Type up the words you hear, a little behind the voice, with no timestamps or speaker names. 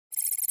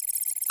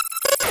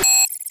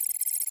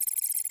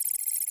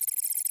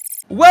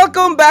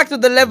Welcome back to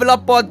the Level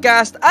Up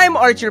Podcast. I'm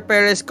Archer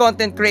Perez,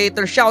 content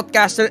creator,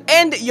 shoutcaster,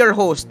 and your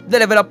host.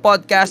 The Level Up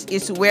Podcast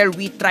is where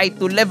we try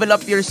to level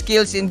up your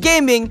skills in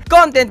gaming,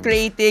 content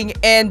creating,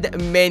 and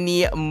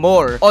many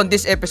more. On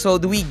this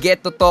episode, we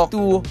get to talk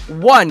to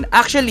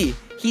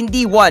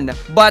hindi one,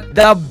 but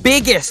the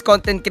biggest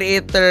content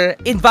creator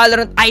in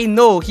Valorant I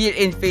know here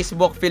in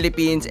Facebook,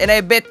 Philippines. And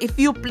I bet if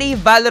you play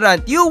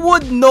Valorant, you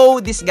would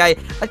know this guy.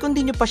 At kung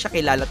di nyo pa siya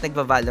kilala at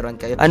nagva-Valorant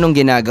kayo, anong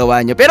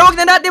ginagawa nyo? Pero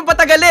wag na natin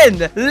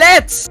patagalin!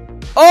 Let's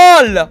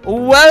all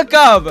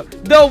welcome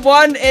the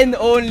one and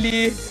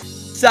only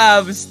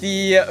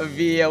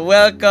SabsTV.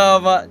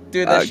 Welcome to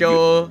the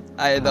show,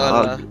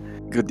 Idol.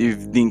 Good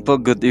evening po,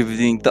 good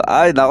evening to.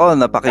 Ay, nako,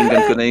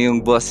 napakinggan ko na yung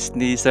boss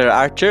ni Sir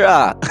Archer,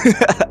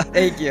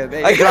 Thank you.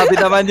 Ay, grabe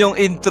naman yung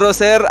intro,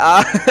 sir,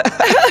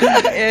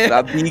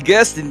 The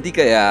biggest, hindi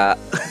kaya.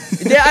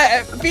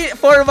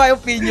 For my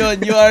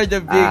opinion, you are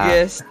the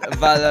biggest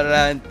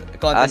Valorant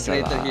content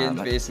creator here in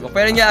Facebook.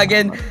 Pero nga,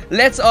 again,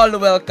 let's all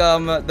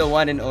welcome the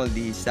one and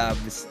only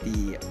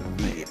SabsTV.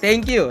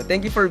 Thank you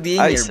for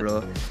being here,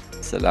 bro.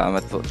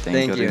 Salamat po.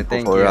 Thank you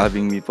for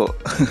having me po.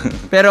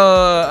 Pero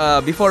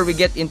before we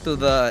get into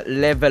the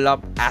level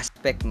up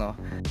aspect, no,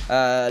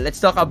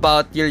 let's talk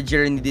about your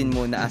journey din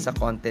muna as a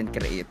content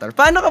creator.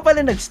 Paano ka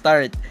pala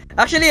nag-start?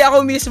 Actually,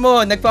 ako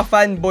mismo,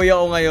 nagpa-fanboy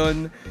ako ngayon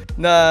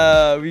na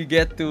we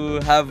get to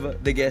have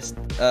the guest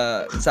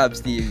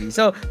SabsTV.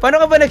 So,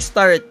 paano ka ba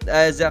nag-start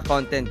as a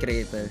content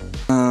creator?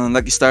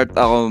 Nag-start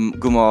ako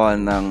gumawa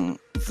ng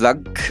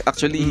vlog.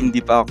 Actually, hindi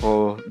pa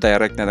ako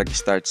direct na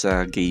nag-start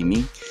sa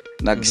gaming.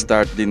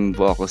 Nag-start din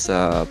po ako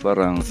sa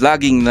parang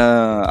vlogging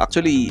na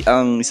actually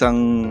ang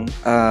isang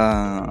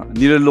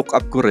nilolook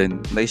up ko rin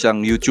na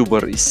isang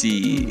YouTuber is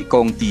si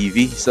Kong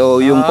TV.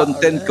 So yung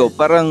content ko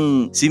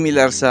parang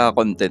similar sa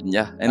content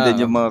niya. And then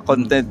yung mga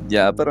content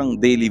niya parang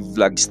daily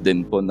vlogs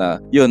din po na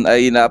yun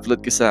ay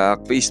ina-upload ko sa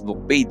Facebook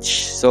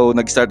page. So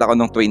nag-start ako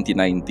noong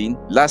 2019.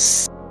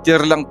 Last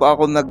year lang po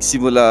ako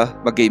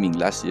nagsimula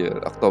mag-gaming last year,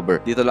 October.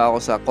 Dito lang ako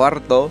sa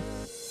kwarto.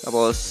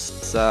 Tapos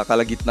sa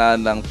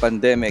kalagitnaan ng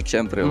pandemic,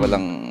 syempre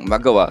walang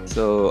magawa.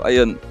 So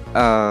ayun,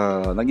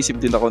 nag-isip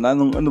din ako na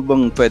ano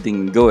bang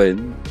pwedeng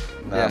gawin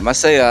na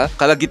masaya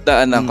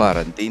kalagitnaan ng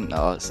quarantine.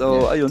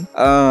 Ayun,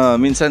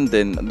 minsan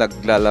din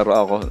naglalaro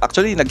ako.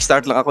 Actually,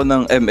 nag-start lang ako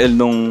ng ML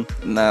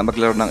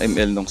maglaro ng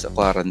ML nung sa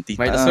quarantine.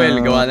 Might as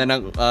well, gawa na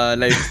ng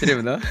live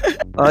stream, no?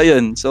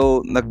 Ayun,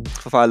 so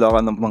nag-follow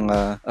ako ng mga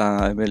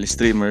ML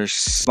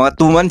streamers. Mga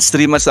 2 months,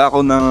 3 months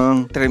ako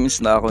ng 3 months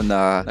na ako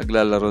na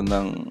naglalaro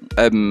ng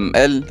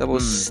ML.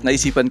 Tapos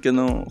naisipan ko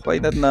why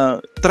not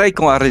na try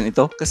ko nga rin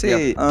ito.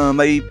 Kasi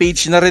may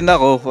page na rin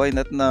ako, why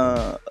not na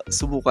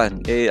subukan.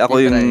 Ako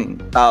yung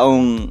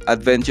taong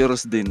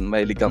adventurous din.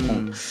 Mahilig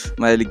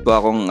po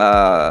akong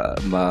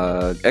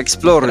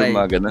mag-explore,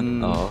 mga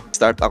ganun.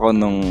 Start ako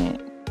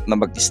na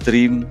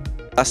mag-stream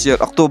last year,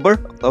 October,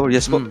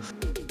 yes po.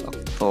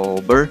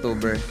 October.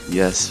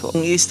 Yes.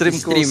 Ang i-stream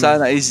ko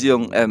sana is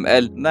yung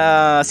ML.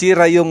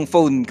 Nasira yung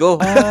phone ko.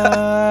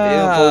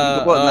 Yung phone ko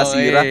po,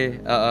 nasira.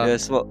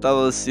 Yes po.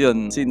 Tapos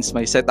yun, since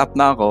may setup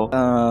na ako,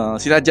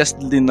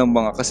 sinadjust din ng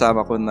mga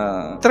kasama ko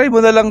na try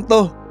mo na lang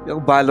to,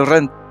 yung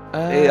Valorant.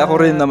 Ako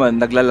rin naman,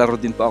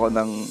 naglalaro din po ako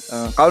ng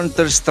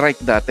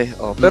Counter-Strike dati.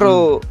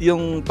 Pero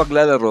yung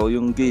paglalaro,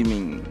 yung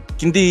gaming,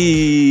 hindi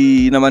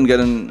naman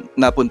ganun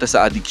napunta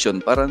sa addiction.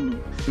 Parang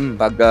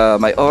pag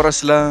may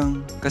oras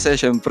lang. Kasi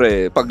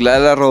syempre,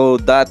 paglalaro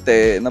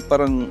dati na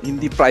parang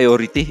hindi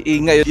priority.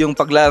 Ngayon, yung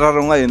paglalaro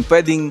ngayon,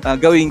 pwedeng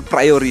gawing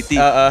priority.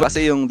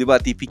 Kasi yung, di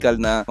ba,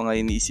 typical na mga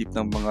iniisip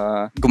ng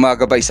mga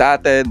gumagabay sa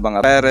atin,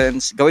 mga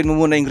parents, gawin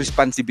mo muna yung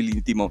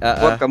responsibility mo.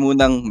 Huwag ka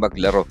munang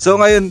maglaro. So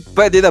ngayon,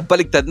 pwede na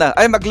baliktad na.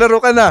 Ay,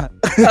 maglaro ka na.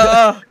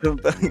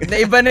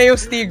 Naiba na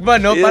yung stigma,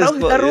 no? Yes, parang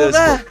laro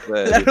ka.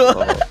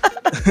 Laro.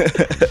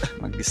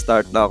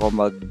 Mag-start na ako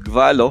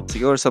mag-Valo.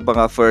 Siguro sa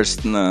mga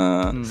first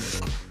na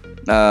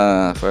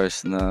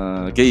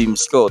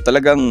games ko,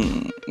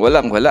 talagang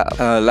walang-wala.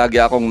 Lagi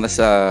akong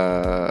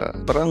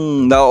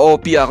parang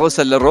na-OP ako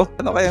sa laro.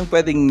 Ano kayang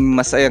pwedeng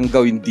masayang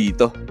gawin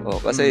dito?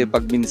 Kasi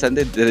pag minsan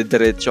din,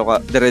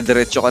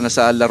 dire-diretso ka na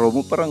sa laro mo,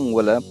 parang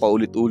wala,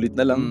 paulit-ulit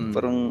na lang.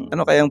 Parang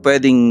ano kayang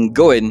pwedeng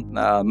gawin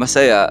na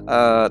masaya?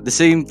 At the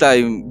same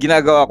time,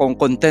 ginagawa kong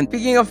content.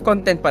 Speaking of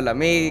content pala,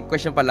 may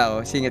question pala ako,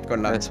 singit ko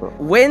lang. Yes,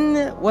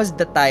 when was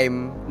the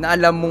time na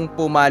alam mong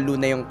pumalo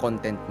na yung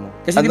content mo?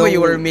 Kasi di ba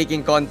you were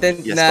making content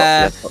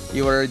yes, po.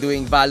 You were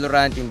doing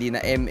Valorant, hindi na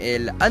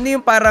ML. Ano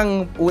yung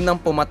parang unang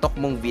pumatok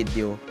mong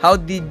video? How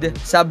did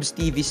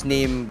SabsTV's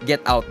name get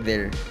out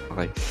there?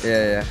 Okay.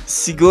 Yeah.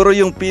 Siguro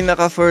yung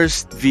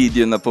pinaka-first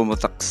video na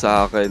pumatak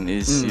sa akin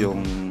is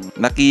yung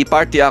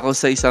naki-party ako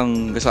sa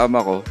isang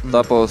kasama ko.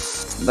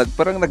 Tapos,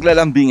 parang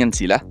naglalambingan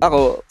sila.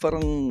 Ako,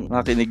 parang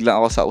nakinig lang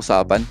ako sa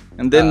usapan.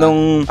 And then,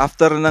 nung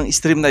after ng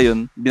stream na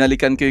yun,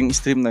 binalikan ko yung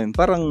stream na yun.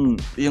 Parang,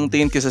 yung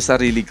tingin ko sa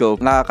sarili ko,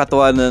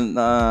 nakakatawa na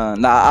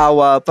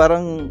naaawa,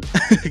 parang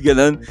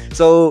ganun.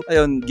 So,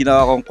 ayun,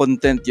 ginawa kong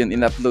content yun,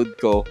 in-upload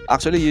ko.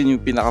 Actually, yun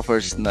yung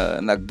pinaka-first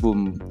na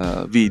nag-boom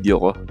video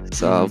ko.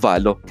 sa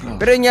Valo.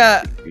 Pero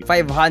nga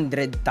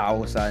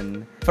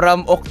 500,000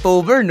 from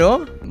October,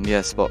 no?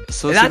 Yes po.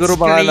 So That's siguro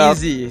mga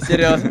crazy.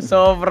 Seryoso,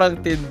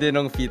 sobrang tindi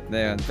ng feat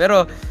na yun.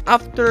 Pero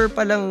after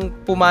palang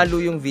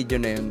pumalo yung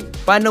video na yun,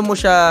 paano mo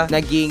siya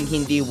naging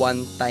hindi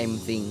one-time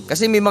thing?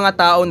 Kasi may mga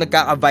tao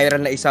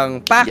nagkaka-viral na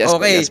isang pack, Yes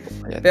po, okay. yes po.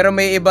 Ayan. Pero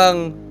may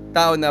ibang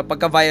tao na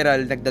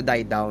pagka-viral,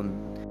 nagda-die down.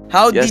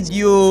 How Yes. did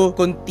you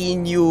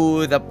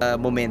continue the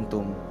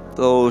momentum?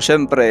 So,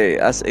 syempre,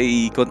 as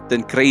a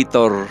content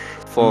creator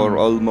for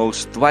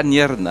almost 1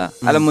 year na,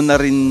 alam mo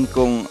na rin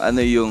kung ano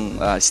yung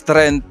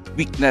strength,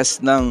 weakness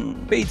ng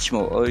page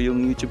mo o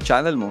yung YouTube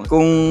channel mo.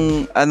 Kung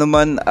ano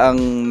man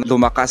ang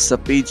lumakas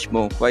sa page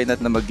mo, why not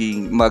na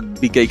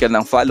magbigay ka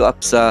ng follow-up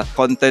sa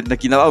content na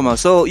ginawa mo.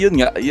 So, yun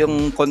nga,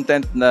 yung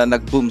content na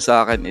nag-boom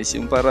sa akin is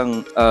yung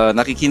parang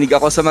nakikinig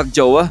ako sa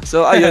magjowa.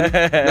 So, ayun,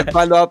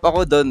 nag-follow up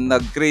ako doon,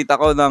 nag-create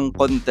ako ng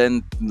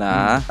content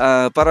na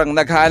parang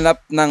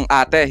naghanap ng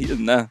ate,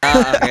 yun na.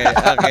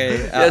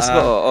 Okay. Yes po,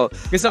 oo.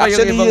 Gusto ko yung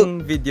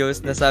ibang videos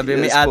na sabi,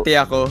 may ate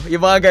ako.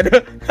 Yung mga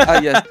gano'n.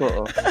 Yes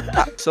po.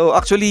 So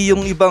actually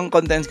yung ibang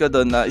contents ko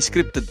doon na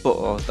scripted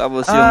po.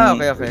 Tapos yung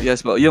okay.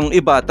 yes po, yung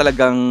iba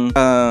talagang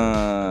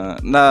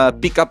na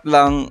pick up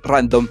lang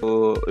random.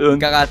 So,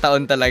 yun.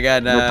 Kakataon talaga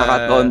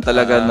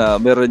na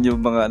meron yung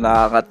mga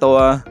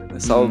nakakatawa,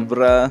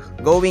 sobra.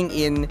 Going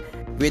in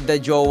with the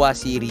Jowa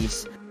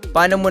series,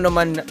 paano mo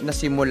naman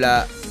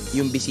nasimula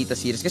yung Bisita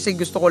series? Kasi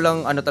gusto ko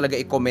lang talaga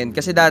i-comment.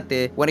 Kasi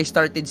dati, when I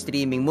started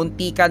streaming,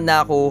 muntikan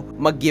na ako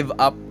mag-give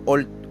up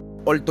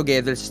all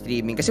together sa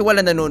streaming. Kasi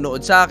wala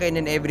nanonood sa akin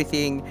and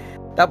everything.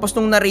 Tapos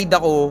nung na-raid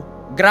ako,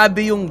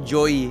 grabe yung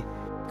joy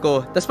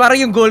ko. Tapos parang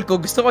yung goal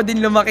ko, gusto ko din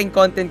lumaking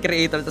content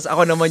creator. Tapos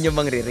ako naman yung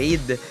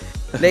mang-raid.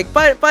 Like,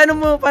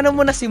 paano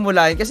mo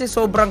nasimulan? Kasi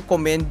sobrang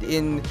commend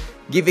in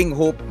giving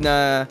hope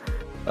na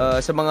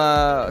sa mga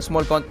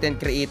small content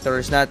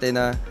creators natin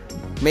na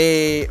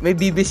may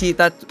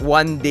bibisita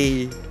one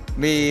day,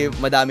 may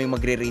madaming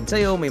magre-raid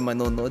sa'yo, may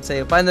manonood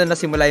sa'yo. Paano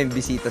nasimula yung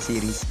Bisita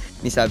series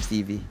ni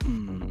SabsTV?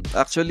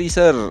 Actually,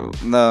 sir,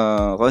 na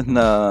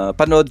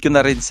panood ko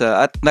na rin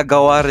at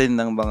nagawa rin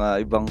ng mga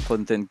ibang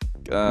content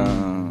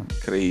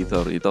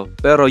creator ito.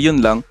 Pero yun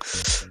lang,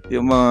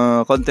 yung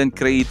mga content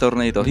creator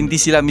na ito, hindi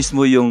sila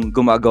mismo yung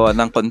gumagawa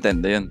ng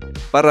content na yun.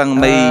 Parang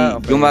may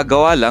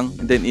gumagawa lang,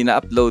 then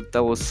ina-upload,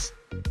 tapos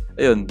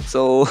ayun.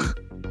 So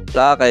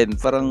sa akin,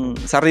 parang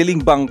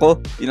sariling bangko.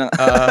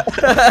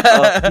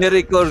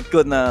 Ni-record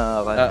ko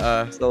na.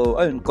 So,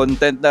 ayun,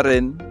 content na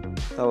rin.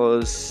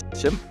 Tapos,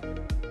 syempre,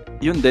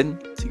 yun din.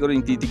 Siguro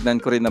yung titignan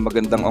ko rin na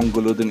magandang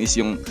anggulo dun is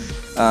yung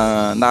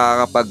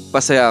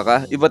nakakapagpasaya ka.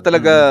 Iba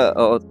talaga,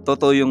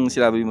 totoo yung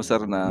sinabi mo,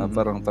 sir, na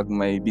parang pag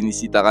may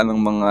binisita ka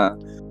ng mga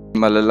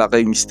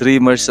malalaking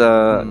streamers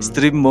sa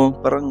stream mo,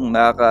 parang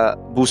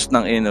nakaka-boost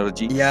ng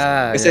energy.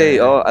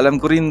 Kasi alam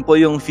ko rin po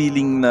yung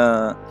feeling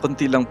na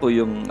konti lang po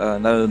yung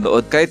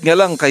nanonood. Kahit nga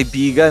lang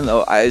kaibigan,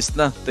 ayos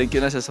na. Thank you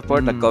na sa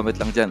support. Nag-comment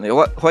lang dyan.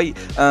 Why,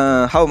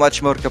 how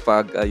much more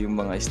kapag yung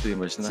mga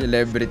streamers na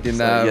celebrity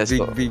na, so, yes,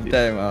 big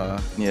time.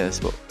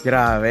 Yes po.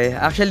 Grabe.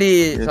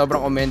 Actually,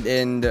 sobrang comment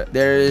and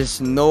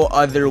there's no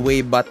other way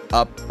but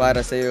up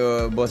para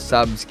sa'yo, Boss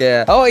Sabs.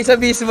 Kaya isa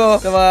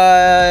mismo sa mga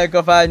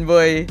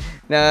ka-fanboy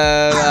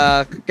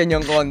ng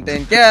kanyang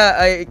content. Kaya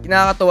ay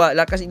nakakatuwa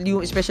kasi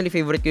yung especially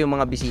favorite ko yung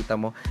mga bisita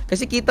mo.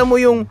 Kasi kita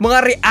mo yung mga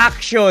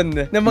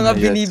reaction ng mga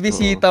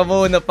binibisita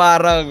mo na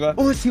parang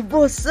si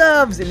Boss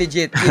Sabs,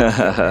 legit.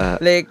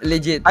 Like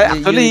legit.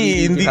 Ay,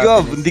 actually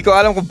hindi ko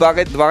alam kung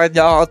bakit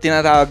niya ako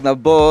tinatawag na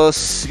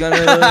boss,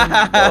 ganun.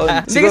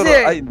 Siguro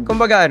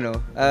kumbaga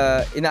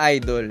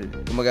ina-idol.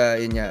 Kumbaga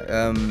yun niya.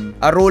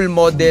 A role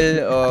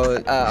model o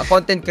a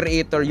content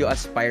creator you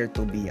aspire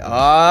to be.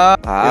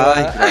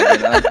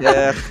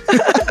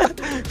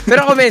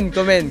 Pero comment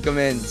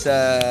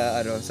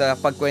sa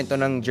pagkwento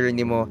ng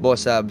journey mo,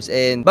 Boss Sabs.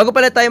 And bago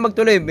pala tayo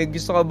magtuloy, may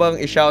gusto ka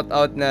bang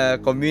i-shoutout na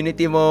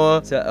community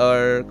mo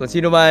or kung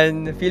sino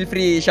man, feel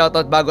free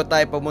i-shoutout bago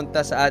tayo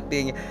pumunta sa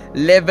ating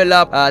level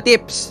up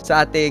tips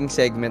sa ating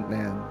segment na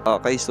yan.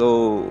 Okay,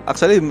 so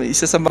actually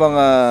isa sa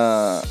mga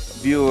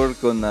viewer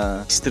ko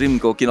na stream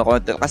ko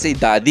kino-comment kasi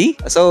daddy.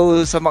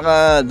 So sa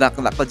mga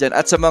naknak ko dyan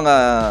at sa mga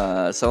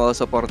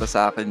suporta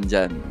sa akin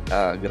dyan,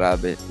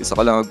 grabe. Gusto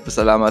ko lang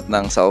magpasalamat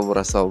ng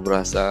sobra sa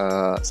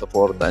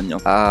suporta nyo.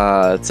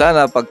 At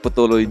sana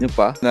pagpatuloy nyo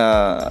pa na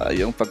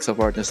yung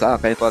pag-support nyo sa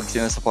akin. Pag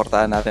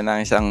sinusuportahan natin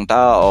ng isang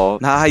tao,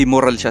 na-high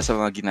moral siya sa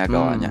mga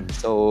ginagawa niya.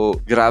 So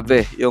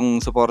grabe yung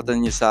suporta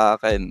nyo sa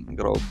akin.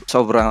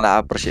 Sobrang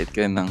na-appreciate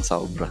ko yun ng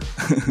sobra.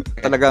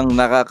 Talagang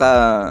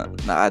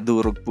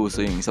nakadurog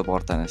puso yung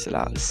supporta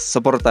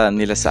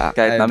nila sa akin.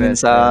 Kahit na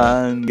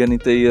minsan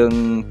ganito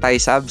yung Thai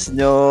subs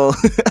nyo.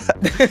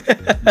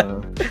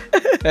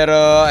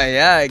 Pero,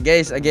 yeah,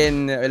 guys,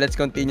 again, let's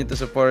continue to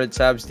support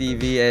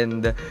SabsTV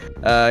and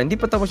hindi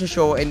pa tapos yung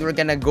show and we're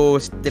gonna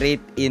go straight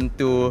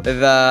into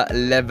the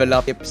level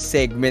up tip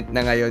segment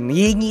na ngayon.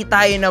 Hihingi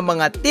tayo ng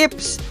mga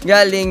tips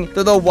galing to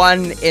the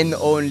one and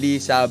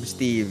only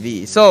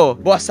SabsTV. So,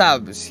 Boss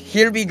Sabs,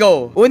 here we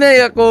go. Una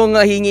akong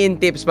hingin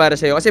tips para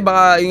sa'yo kasi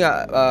baka yung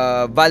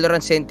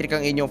Valorant-centric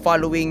ang inyong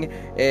following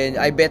and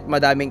I bet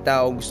madaming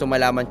tao gusto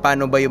malaman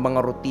paano ba yung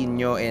mga routine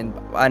nyo and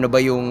ano ba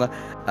yung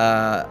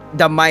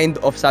the mind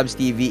of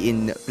SabsTV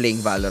in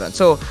playing Valorant.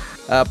 So,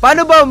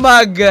 paano ba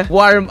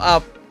mag-warm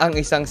up ang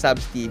isang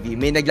SabsTV?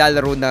 May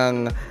naglalaro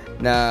ng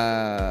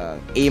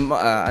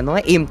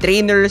aim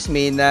trainers,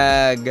 may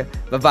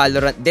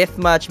Valorant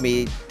deathmatch,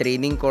 may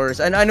training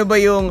course. Ano ba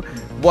yung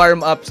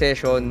warm up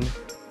session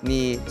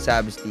ni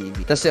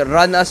SabsTV? Tapos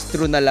run us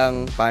through na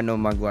lang paano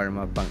mag-warm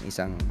up ang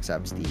isang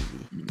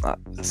SabsTV.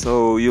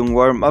 So, yung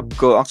warm up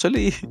ko,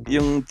 actually,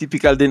 yung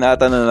typical din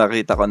ata na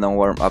nakita ko ng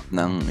warm up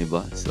ng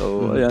iba.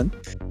 So, ayan.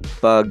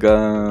 Pag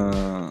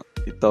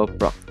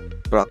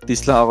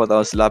practice lang ako,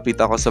 tapos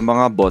lapit ako sa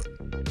mga bot.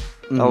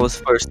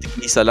 Tapos first,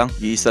 isa lang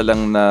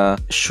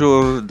na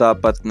sure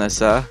dapat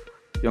nasa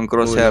yung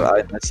crosshair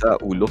ay nasa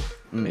ulo.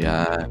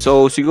 Ayan.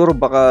 So, siguro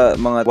baka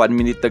mga 1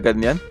 minute na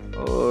ganyan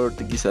or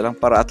tigisa lang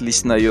para at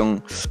least na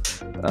yung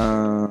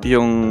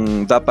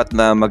dapat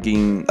na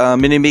maging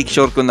minimake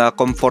sure ko na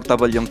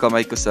comfortable yung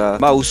kamay ko sa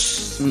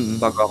mouse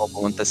bago ako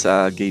pumunta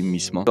sa game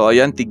mismo. So,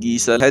 ayan,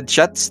 tigisa.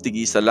 Headshots,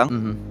 tigisa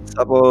lang.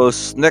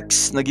 Tapos,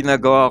 next na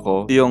ginagawa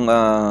ko, yung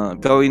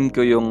gawin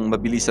ko yung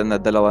mabilisan na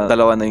dalawa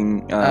na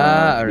yung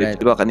alright.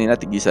 diba kanina,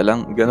 tigisa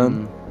lang.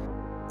 Ganon.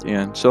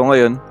 Ayan. So,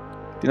 ngayon,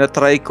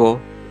 tinatry ko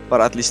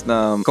para at least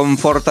na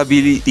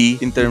comfortability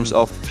in terms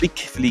of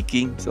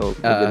flicking. So,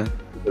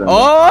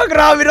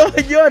 grabe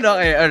naman yun.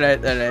 Okay,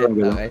 alright.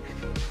 Okay.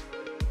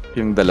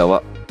 Yung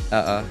dalawa.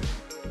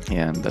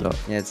 Ayan, dalawa.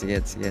 Gets.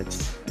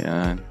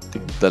 Ayan,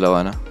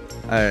 dalawa na.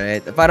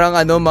 Alright. Parang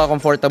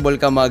ma-comfortable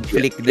ka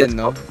mag-flick din,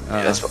 no?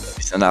 Yes, at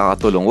least na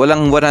nakakatulong.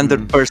 Walang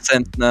 100%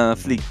 na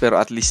flick,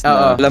 pero at least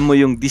na alam mo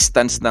yung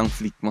distance ng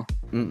flick mo.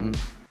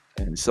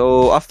 And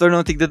so, after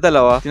nung tigda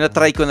dalawa,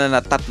 tinatry ko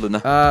na tatlo na.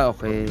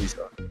 Okay.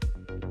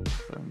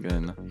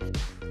 Ganun na.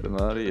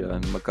 Kunwari yan,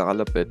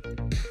 magkakalapit.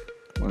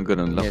 Mga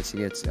ganun lang.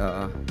 Gets.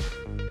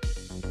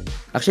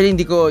 Actually,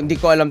 hindi ko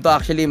alam to.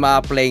 Actually,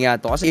 ma-apply nga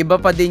to. Kasi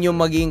iba pa din yung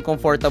maging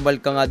comfortable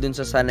ka nga dun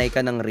sa sanay ka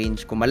ng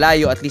range. Kung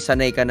malayo, at least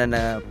sanay ka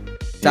na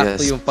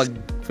sakto yung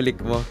pag-flick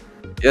mo.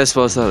 Yes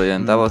po, sir.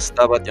 Yan. Tapos,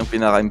 dapat yung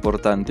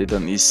pinaka-importante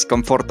dun is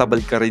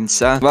comfortable ka rin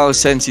sa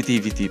mouse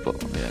sensitivity po.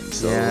 Ayan.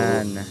 So,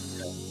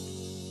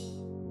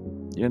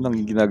 yun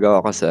ang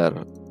ginagawa ko, sir.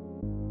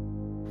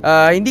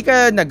 Hindi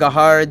ka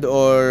nag-hard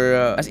or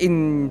as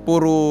in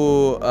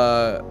puro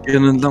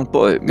ganun lang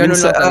po eh. Ganun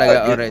minsan, lang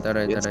talaga.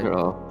 Alright. Yes, sir,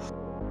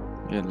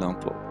 yan lang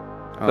po.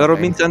 Okay. Pero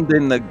minsan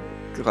din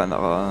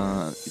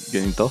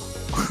ganito.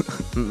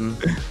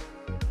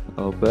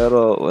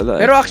 Pero wala.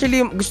 Pero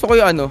actually gusto ko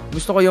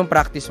yung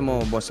practice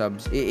mo, Boss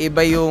Sabs.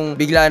 Iba yung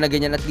bigla na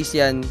ganyan, at least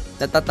yan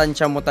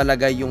natatansya mo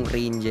talaga yung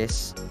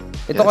ranges.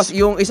 Ito kasi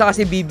yung isa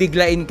kasi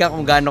bibiglain ka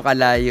kung gaano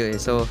kalayo eh.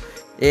 So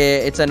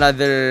it's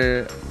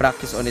another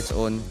practice on its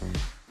own.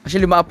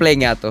 Actually, ma-apply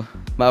nga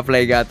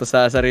to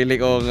sa sarili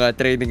kong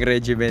training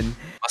regimen.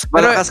 Mas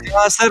malakas ka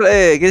nga, sir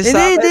eh.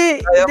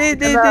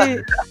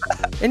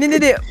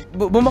 Hindi.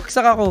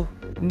 Bumaksak ako.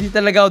 Hindi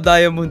talaga ako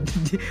diamond.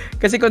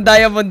 Kasi kung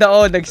diamond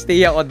ako,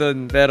 nagstay ako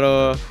dun.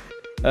 Pero,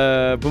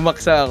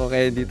 bumaksak ako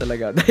kaya hindi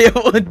talaga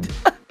diamond.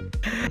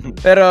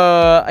 Pero,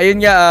 ayun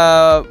nga,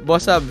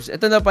 Boss Sabs.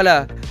 Ito na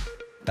pala.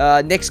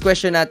 Next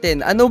question natin.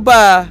 Ano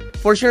ba,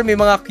 for sure may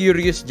mga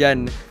curious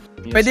dyan.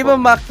 Pwede ba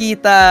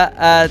makita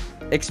at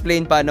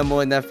explain paano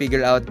mo na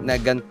figure out na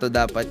ganito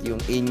dapat yung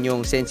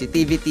inyong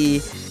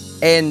sensitivity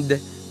and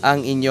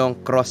ang inyong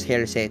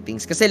crosshair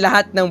settings? Kasi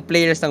lahat ng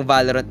players ng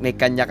Valorant may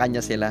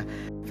kanya-kanya sila.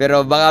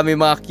 Pero baka may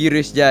mga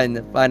curious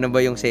dyan, paano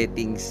ba yung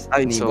settings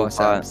ni Boss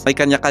Sabs? May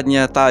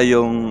kanya-kanya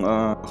tayong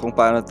kung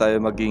paano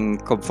tayo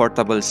maging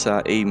comfortable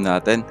sa aim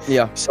natin.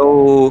 Yeah.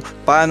 So,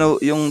 paano,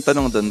 yung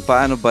tanong doon,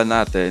 paano ba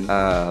natin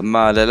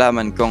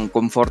malalaman kung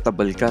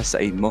comfortable ka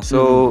sa aim mo?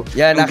 So,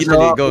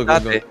 actually, go.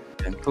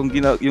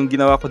 Yung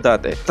ginawa ko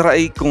dati,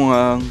 try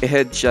kong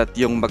i-headshot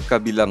yung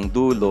magkabilang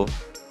dulo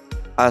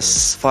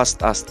as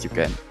fast as you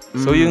can.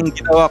 So, yung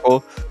ginawa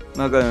ko,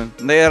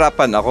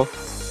 nahihirapan ako.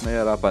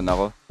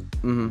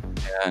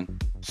 Ayan.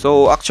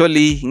 So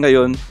actually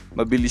ngayon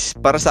mabilis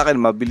para sa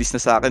akin, mabilis na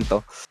sa akin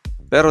to.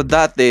 Pero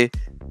dati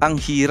ang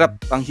hirap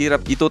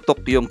itutok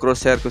yung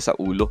crosshair ko sa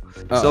ulo.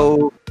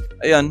 So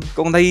ayan,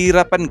 kung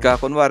nahihirapan ka,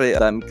 kunwari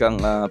dami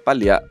kang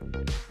palya,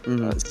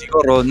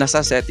 siguro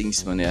nasa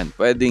settings mo na yan.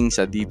 Pwedeng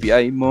sa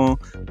DPI mo,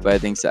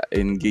 pwedeng sa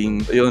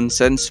in-game yun,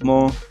 sense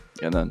mo,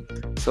 ganun.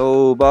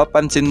 So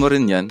mapapansin mo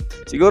rin yan.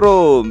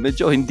 Siguro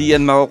medyo hindi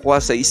yan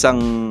makukuha sa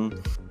isang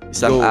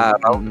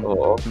araw.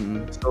 Oo.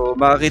 So,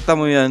 makakita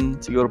mo yan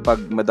siguro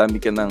pag madami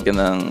ka nang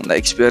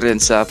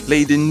na-experience sa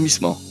play din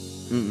mismo.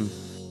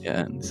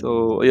 Yan.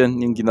 So,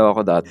 ayun yung ginawa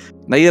ko dati.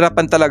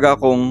 Nahirapan talaga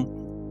akong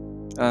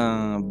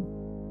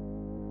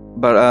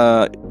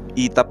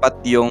itapat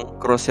yung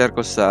crosshair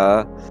ko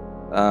sa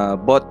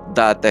bot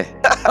dati.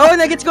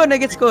 Nagets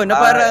ko na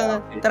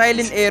parang trial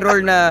and error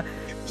na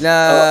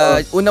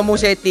una mo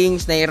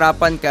settings,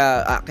 nahirapan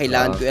ka,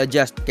 kailangan ko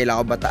i-adjust,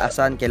 kailangan ko ba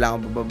taasan,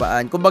 kailangan ko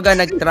bababaan. Kumbaga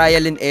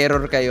nag-trial and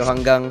error kayo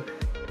hanggang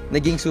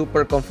naging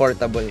super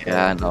comfortable kayo.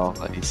 Yan,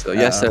 okay. So,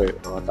 yes sir.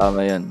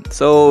 Tama yan.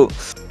 So,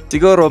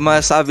 siguro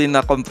masabi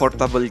na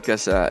comfortable ka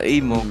sa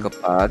aim mo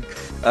kapag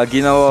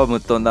ginawa mo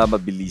to na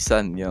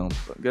mabilisan. Yung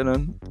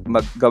ganun.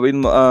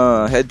 Gawin mo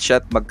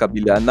headshot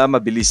magkabila na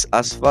mabilis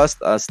as fast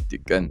as you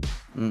can.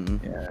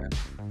 Yeah.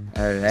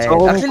 Alright. So,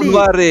 kung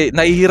kunwari,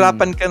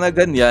 nahihirapan ka na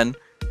ganyan,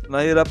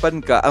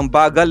 ang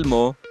bagal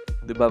mo,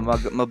 di ba,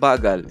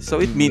 mabagal.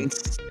 So, it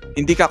means,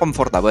 hindi ka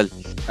comfortable.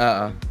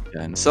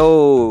 Yan.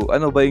 So,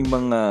 ano ba yung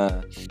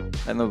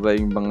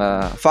mga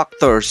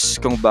factors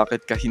kung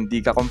bakit ka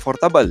hindi ka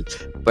comfortable?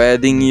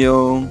 Pwedeng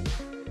yung,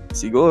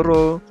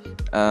 siguro,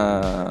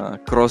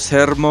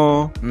 crosshair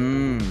mo.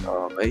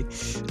 Okay.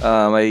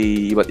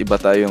 May iba't iba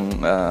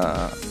tayong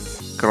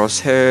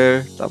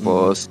crosshair.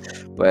 Tapos,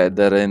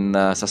 pwede rin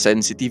sa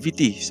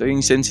sensitivity. So,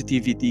 yung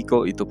sensitivity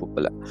ko, ito po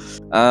pala.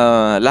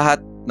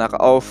 Lahat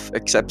naka-off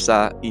except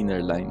sa inner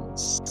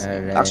lines.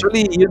 Alright.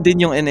 Actually, yun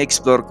din yung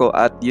in-explore ko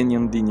at yun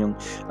yung din yung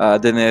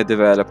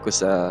dine-develop ko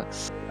sa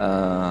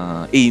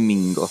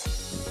aiming ko.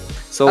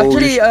 So,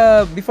 actually,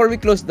 before we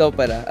close daw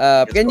pala,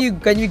 can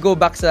you go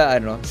back sa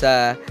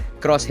sa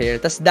crosshair,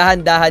 tas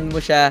dahan-dahan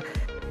mo siya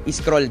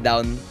i-scroll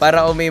down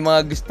para may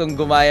mga gustong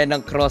gumaya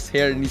ng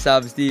crosshair ni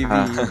SabsTV.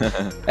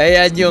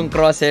 Ayan yung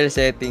crosshair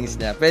settings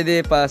niya.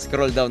 Pwede pa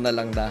scroll down na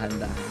lang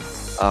dahan-dahan.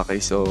 Okay,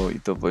 so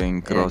ito po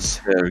yung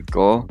crosshair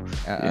ko.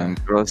 Yung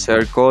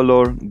crosshair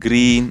color,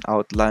 green,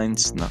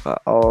 outlines,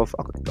 naka-off.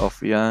 Off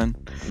yan.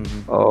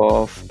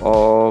 Off.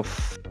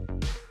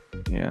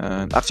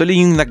 Yan. Actually,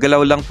 yung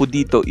naggalaw lang po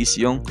dito is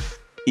yung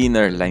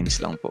inner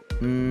lines lang po.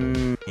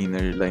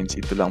 Inner lines,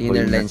 ito lang po.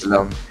 Inner lines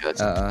lang.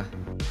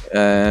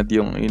 And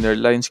yung inner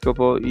lines ko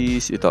po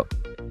is ito.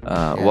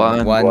 1,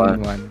 1,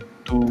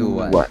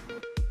 2, 1.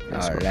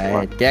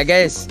 Alright. Kaya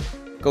guys,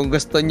 kung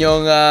gusto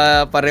nyong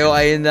pareho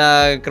kayo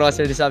na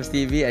crosshair ni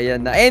SabsTV,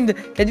 ayan na. And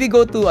can we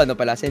go to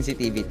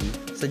sensitivity?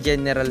 Sa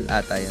general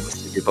ata yan.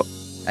 Sige po.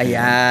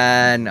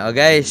 Ayan.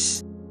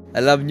 Guys,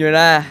 alam nyo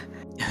na.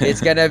 It's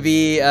gonna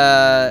be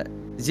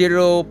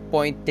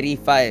 0.35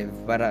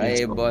 para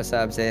kay Boss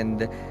Sabs,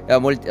 and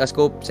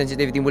scope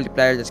sensitivity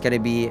multiplier, that's gonna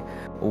be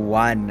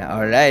 1.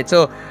 Alright,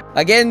 so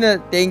again,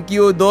 thank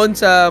you doon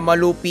sa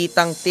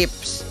malupitang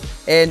tips.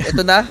 And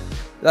ito na,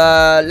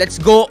 let's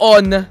go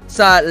on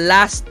sa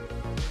last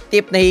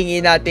tip na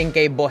hingi natin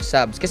kay Boss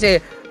Sabs.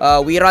 Kasi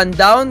we run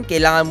down,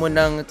 kailangan mo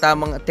ng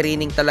tamang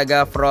training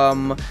talaga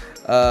from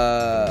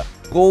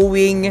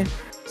going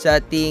sa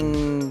ating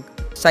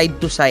side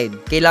to side.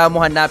 Kailangan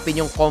mo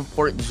hanapin yung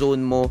comfort zone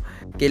mo.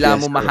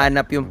 Kailangan mo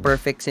mahanap yung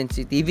perfect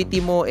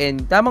sensitivity mo,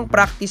 and tamang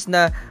practice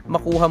na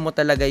makuha mo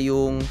talaga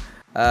yung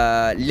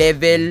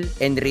level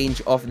and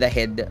range of the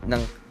head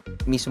ng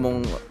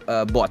mismong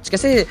bots.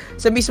 Kasi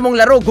sa mismong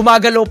laro,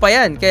 gumagalaw pa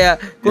yan. Kaya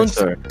kung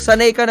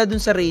sanay ka na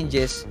dun sa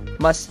ranges,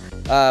 mas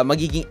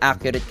magiging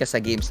accurate ka sa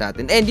games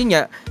natin. And yun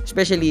nga,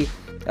 especially,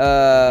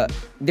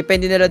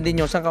 depende na lang din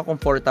yung saan ka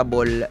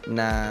comfortable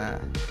na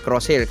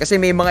crosshair.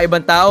 Kasi may mga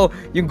ibang tao,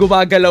 yung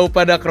gumagalaw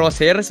pa na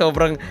crosshair,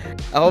 sobrang,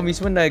 ako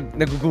mismo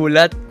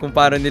nagugulat kung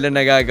paano nila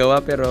nagagawa,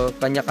 pero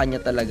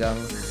kanya-kanya talagang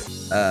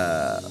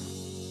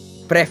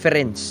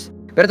preference.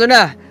 Pero ito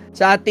na,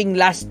 sa ating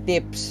last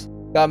tips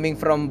coming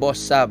from Boss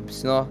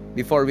Sabs, no?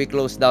 Before we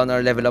close down our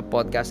Level Up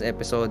Podcast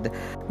episode,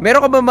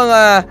 meron ka ba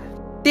mga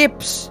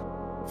tips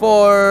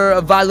for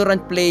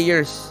Valorant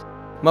players?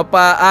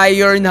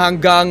 Mapa-iron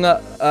hanggang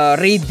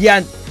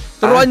Radiant.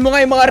 Turuan mo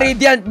nga yung mga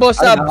Radiant,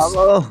 Boss Sabs.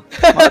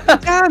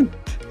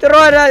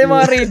 Turuan na yung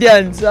mga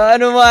Radiant. So,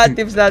 ano mga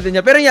tips natin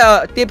niya? Pero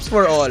tips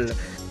for all.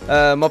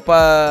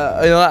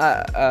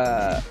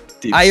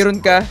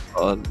 Iron ka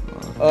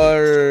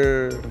or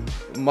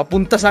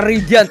mapunta sa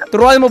Radiant.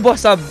 Turuan mo,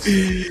 Boss Sabs.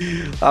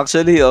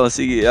 Actually,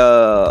 sige.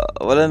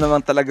 Wala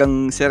namang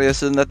talagang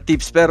seryoso na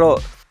tips,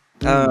 pero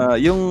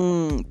yung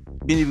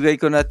binibigay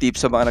ko na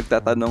tips sa mga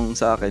nagtatanong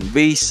sa akin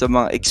based sa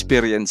mga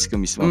experience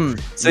ko mismo.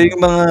 So yung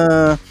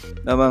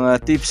mga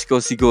tips ko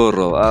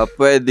siguro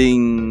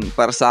pwedeng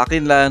para sa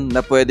akin lang,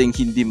 na pwedeng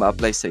hindi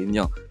ma-apply sa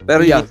inyo.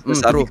 Pero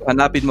sabi ko,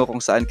 hanapin mo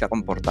kung saan ka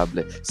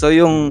komportable. So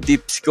yung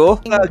tips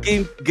ko,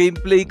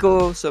 gameplay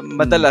ko sa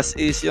madalas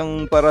is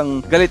yung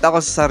parang galit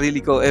ako sa sarili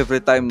ko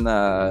every time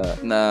na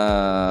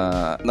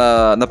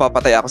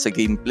napapatay ako sa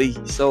gameplay.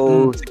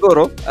 So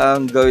siguro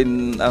ang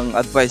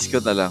advice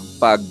ko na lang,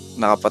 pag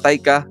nakapatay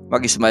ka,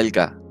 mag-smile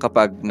ka.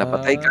 Kapag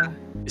napatay ka,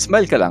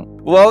 smile ka lang.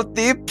 Wow,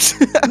 tips!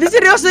 Hindi,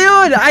 seryoso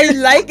yun! I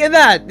like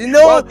that! You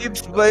know? Wow,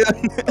 tips ba yun?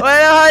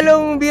 Wala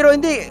halong biro.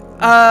 Hindi.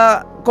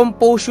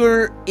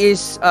 Composure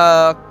is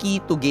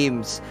key to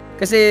games.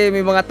 Kasi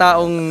may mga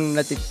taong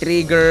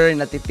natitrigger,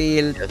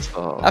 natitilt. Yes,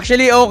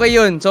 Actually, okay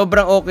yun.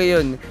 Sobrang okay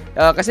yun.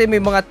 Kasi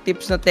may mga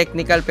tips na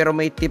technical, pero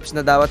may tips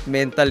na dapat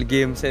mental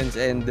game sense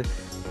and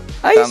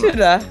Ayos yun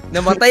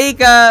namatay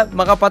ka,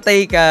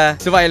 makapatay ka,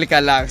 smile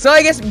ka lang. So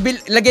I guess,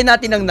 lagyan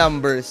natin ng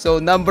numbers.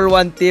 So number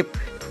 1 tip,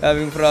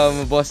 coming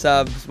from Boss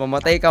Sabs,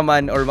 mamatay ka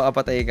man or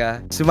makapatay ka,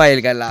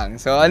 smile ka lang.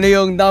 So ano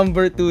yung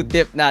number 2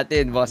 tip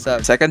natin, Boss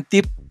Sabs? Second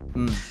tip,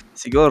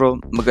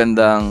 siguro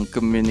magandang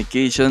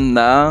communication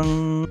ng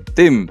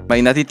team.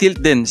 May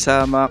natitilt din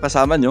sa mga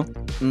kasama nyo.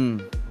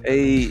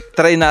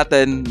 Try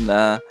natin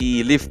na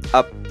i-lift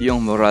up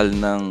yung moral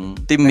ng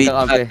teammate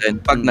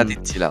natin pag natit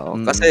sila.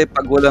 Kasi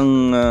pag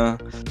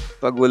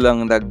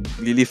walang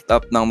nag-lift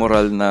up ng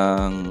moral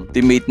ng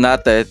teammate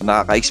natin,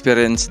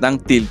 nakaka-experience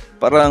ng tilt,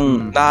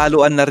 parang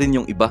nahaluan na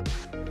rin yung iba.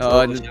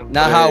 So,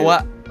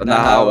 nahawa.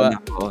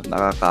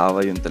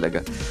 Nakakahawa yun talaga.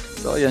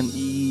 So ayan,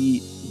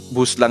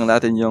 i-boost lang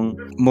natin yung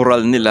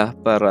moral nila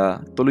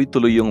para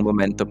tuloy-tuloy yung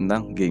momentum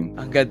ng game.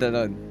 Ang ganda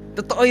nun.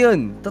 Totoo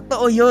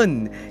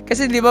yun.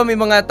 Kasi di ba may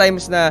mga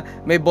times na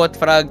may bot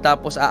frag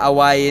tapos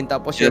aawayin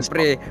tapos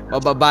syempre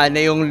mababa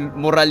na yung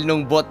moral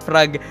ng bot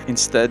frag.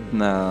 Instead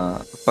na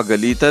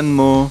pagalitan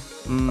mo,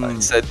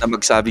 instead na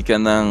magsabi ka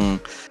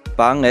ng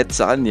pangit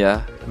sa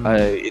kanya,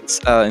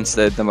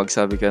 instead na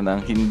magsabi ka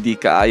ng hindi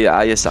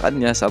kaaya-aya sa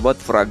kanya sa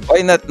bot frag, why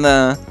not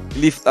na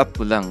lift up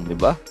mo lang, di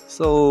ba?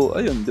 So,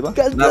 ayun, di ba?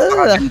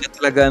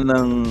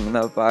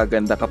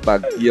 Napakaganda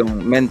kapag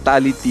yung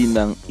mentality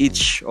ng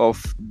each of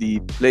the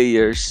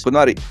players,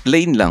 kunwari,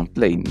 plain na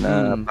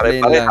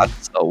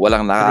pare-parehas. So,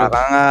 walang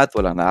nakakangat,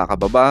 walang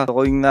nakakababa. So,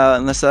 kung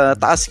nasa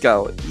taas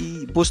ka,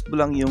 i-boost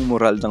mo lang yung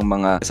moral ng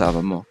mga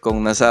kasama mo.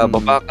 Kung nasa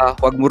baba ka,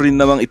 huwag mo rin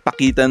namang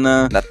ipakita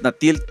na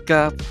na-tilt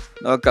ka,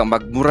 huwag kang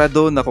magmura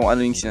doon na kung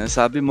ano yung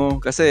sinasabi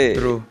mo. Kasi,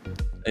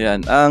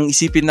 ayan, ang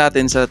isipin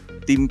natin sa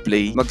team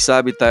play,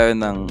 magsabi tayo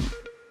ng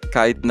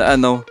kahit na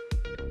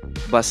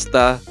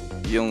basta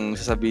yung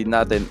sasabihin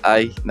natin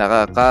ay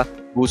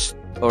nakaka-boost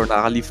or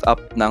nakaka-lift up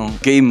ng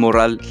game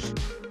moral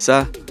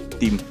sa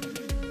team.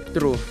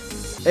 True.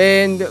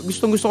 And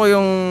gustong-gusto ko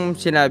yung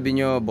sinabi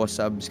nyo,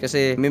 Boss Sabs,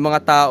 kasi may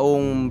mga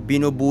taong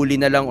binubuli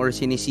na lang or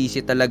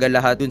sinisisi talaga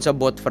lahat dun sa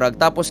bot frag.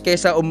 Tapos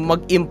kesa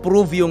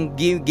mag-improve yung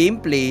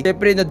gameplay,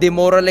 syempre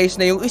na-demoralize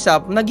na yung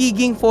isa,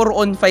 nagiging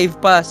 4-on-5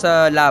 pa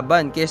sa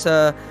laban.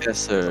 Kesa,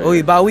 yes, sir.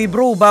 Oy, bawi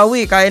bro,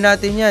 bawi, kaya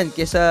natin yan.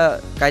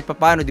 Kesa kahit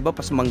papaano, di ba,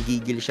 pas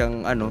manggigil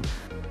siyang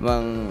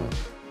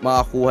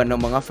makakuha ng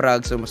mga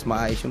frags o mas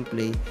maayos yung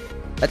play.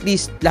 At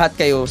least lahat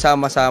kayo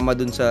sama-sama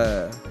dun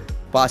sa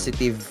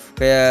positive.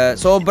 Kaya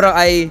sobrang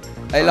I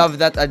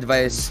love that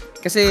advice.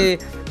 Kasi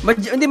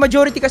hindi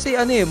majority kasi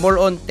more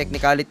on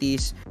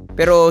technicalities,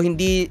 pero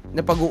hindi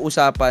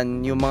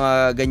napag-uusapan yung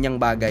mga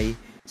ganyang bagay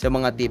sa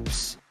mga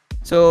tips.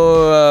 So,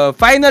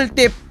 final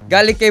tip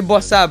galing kay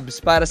Boss Sabs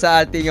para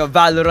sa ating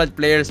Valorant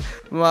players.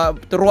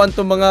 Turuan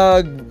to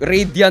mga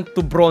Radiant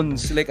to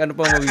Bronze. Like ano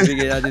pa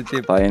mabibigay natin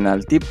tip?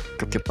 Final tip,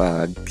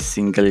 kapag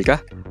single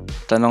ka,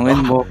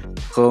 tanongin mo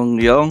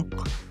kung yung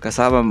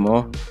kasama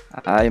mo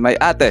ay may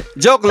ate.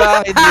 Joke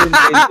lang!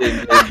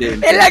 Hindi.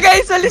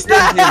 Ilagay sa lista!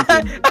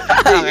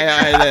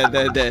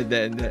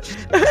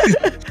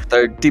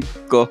 Third tip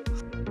ko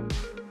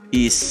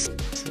is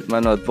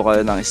manood po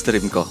kayo ng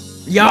stream ko.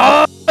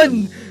 Yan!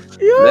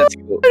 Let's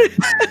go.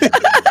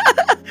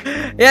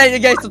 Yan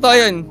guys, totoo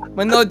yun.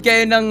 Manood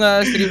kayo ng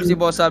stream si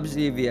Boss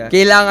SabsTV.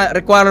 Kailangan,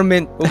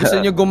 requirement. Kung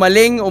gusto nyo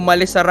gumaling,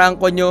 umalis sa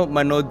ranko nyo,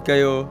 manood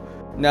kayo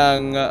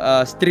ng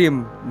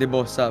stream ni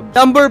Boss Sabs.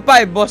 Number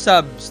 5, Boss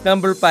Sabs.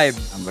 Number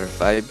 5. Number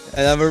 5.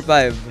 Number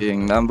 5.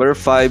 Yung number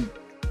 5,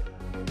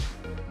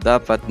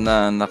 dapat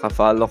na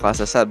naka-follow ka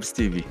sa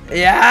SabsTV.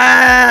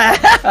 Yeah!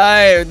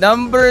 Ay,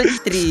 number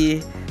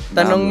 3,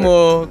 tanong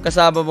mo,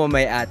 kasama mo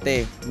may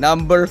ate.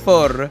 Number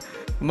 4,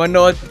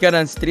 manood ka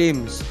ng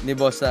streams ni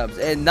Boss Sabs.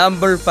 And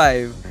number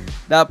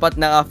 5, dapat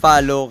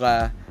naka-follow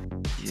ka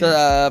sa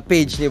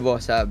page ni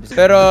Boss Sabs.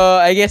 Pero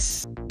I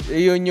guess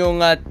yun yung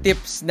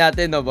tips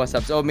natin, no, Boss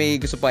Sabs? O may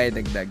gusto pa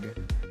idagdag?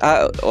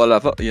 Wala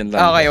po. Yun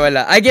lang. Okay,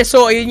 wala. I guess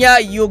so, yun nga,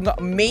 yung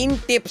main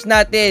tips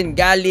natin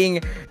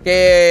galing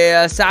kay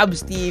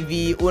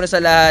SabsTV. Una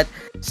sa lahat,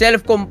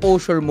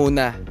 self-composure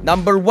muna.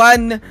 Number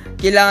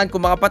 1, kailangan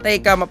kung mapatay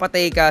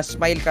ka,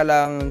 smile ka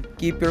lang,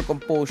 keep your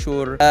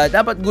composure.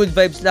 Dapat good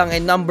vibes lang.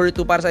 And number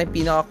 2, para sa akin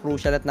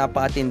pinaka-crucial at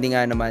napakatindi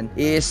nga naman,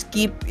 is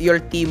keep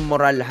your team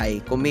moral high.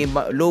 Kung may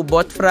low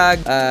bot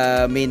frag,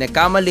 may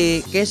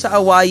nagkamali, kaysa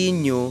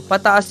awayin nyo,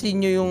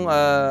 pataasin nyo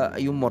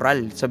yung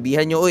moral.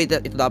 Sabihan nyo,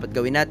 ito dapat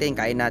gawin natin,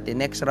 kain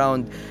natin next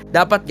round.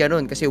 Dapat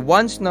ganun. Kasi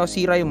once na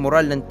sira yung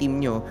moral ng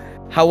team nyo,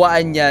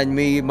 hawaan yan,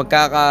 may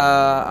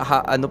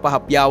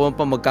hapyawan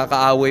pa,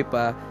 magkakaaway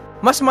pa,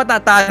 mas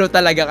matatalo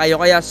talaga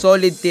kayo. Kaya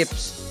solid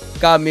tips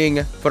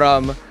coming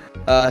from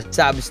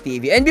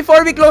SabsTV. And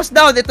before we close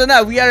down, ito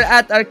na, we are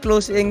at our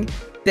closing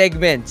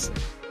segments.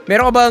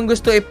 Meron ka bang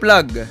gusto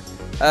i-plug?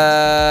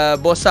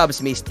 Boss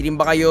Sabs, may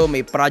stream ba kayo?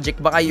 May project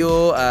ba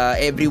kayo?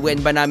 Every when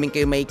ba namin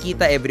kayo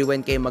makikita? Every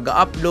when kayo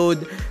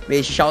mag-upload?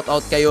 May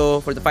shoutout kayo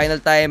for the final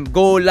time?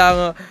 Go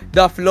lang,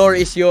 the floor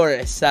is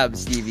yours,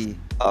 SabsTV.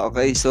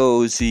 Okay,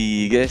 so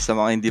sige, sa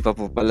mga hindi pa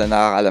po pala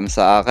nakakaalam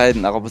sa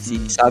akin, ako po si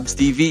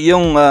SabsTV,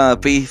 yung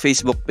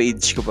Facebook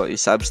page ko po, is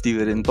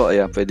SabsTV rin po.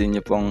 Ayan, pwede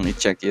niyo pong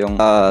i-check yung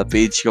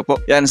page ko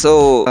po. Yan,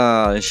 so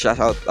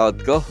shout out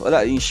ko.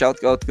 Wala, yung shout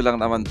out ko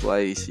lang naman po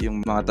ay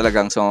yung mga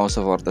talagang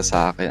sumusuporta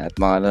sa akin at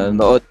mga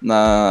nanonood na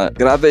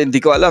grabe, hindi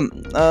ko alam.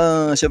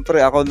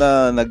 Syempre ako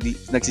na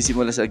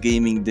nagsisimula sa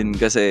gaming din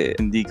kasi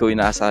hindi ko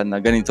inaasahan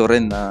na ganito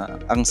rin na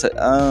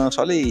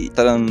actually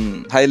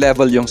talagang high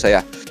level yung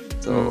saya.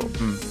 So,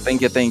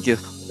 thank you.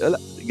 Wala,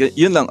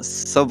 yun lang,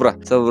 sobrang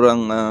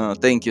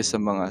thank you sa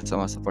mga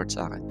support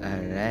sa akin.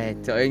 Alright,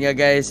 so yun nga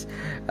guys,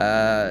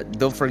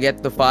 don't forget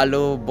to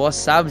follow Boss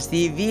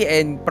SabsTV,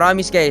 and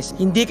promise guys,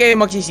 hindi kayo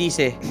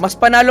magsisisi. Mas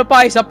panalo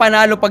pa kayo sa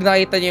panalo pag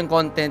nakita nyo yung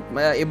content.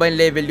 Ibang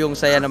level yung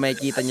saya na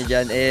makikita nyo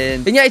dyan.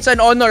 And yun nga, it's an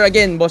honor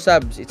again, Boss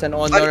Sabs. It's an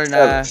honor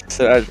na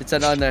it's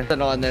an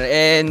honor.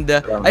 And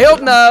I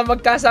hope na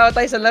magkasama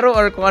tayo sa laro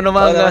or kung ano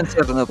mga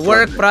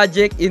work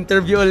project,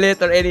 interview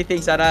ulit or anything.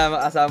 Sana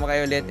makasama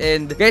kayo ulit.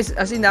 And guys,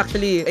 as in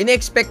actually,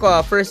 in-expect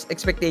ko, first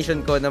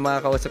expectation ko na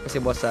makakausap ko si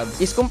Boss Sabs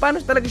is kung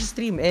paano talaga siya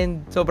stream,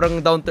 and sobrang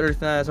down to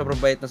earth na, sobrang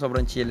bait na,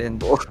 sobrang chill, and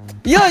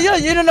yun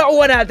ang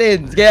nakuha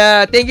natin.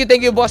 Kaya thank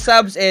you Boss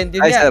Sabs, and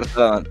yun nga.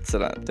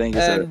 Sir, thank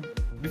you, sir.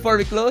 Before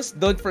we close,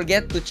 don't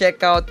forget to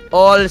check out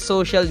all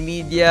social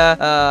media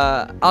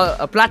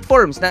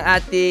platforms ng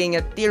ating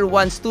Tier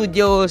 1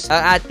 Studios,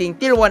 ang ating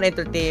Tier 1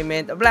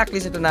 Entertainment,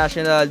 Blacklist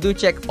International. Do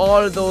check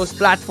all those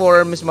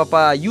platforms,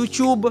 mapa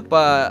YouTube,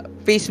 pa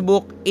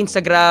Facebook,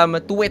 Instagram,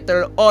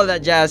 Twitter, all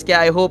that jazz.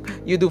 Kaya I hope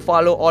you do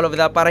follow all of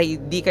that para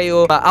hindi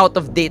kayo out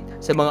of date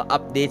sa mga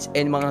updates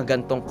and mga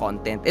gantong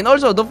content. And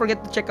also, don't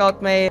forget to check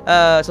out my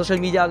social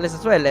media outlets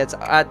as well. It's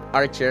at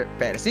Archer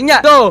Perez. Yun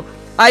nga. So,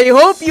 I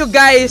hope you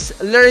guys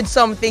learned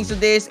some things to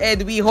this,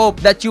 and we hope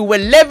that you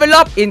will level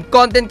up in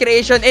content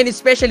creation, and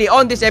especially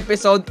on this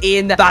episode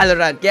in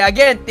Valorant. Kaya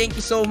again, thank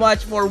you so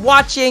much for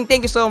watching.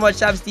 Thank you so much,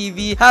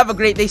 SabsTV. Have a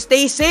great day.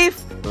 Stay safe.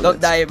 Don't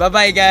die.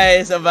 Bye-bye,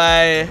 guys.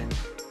 Bye-bye.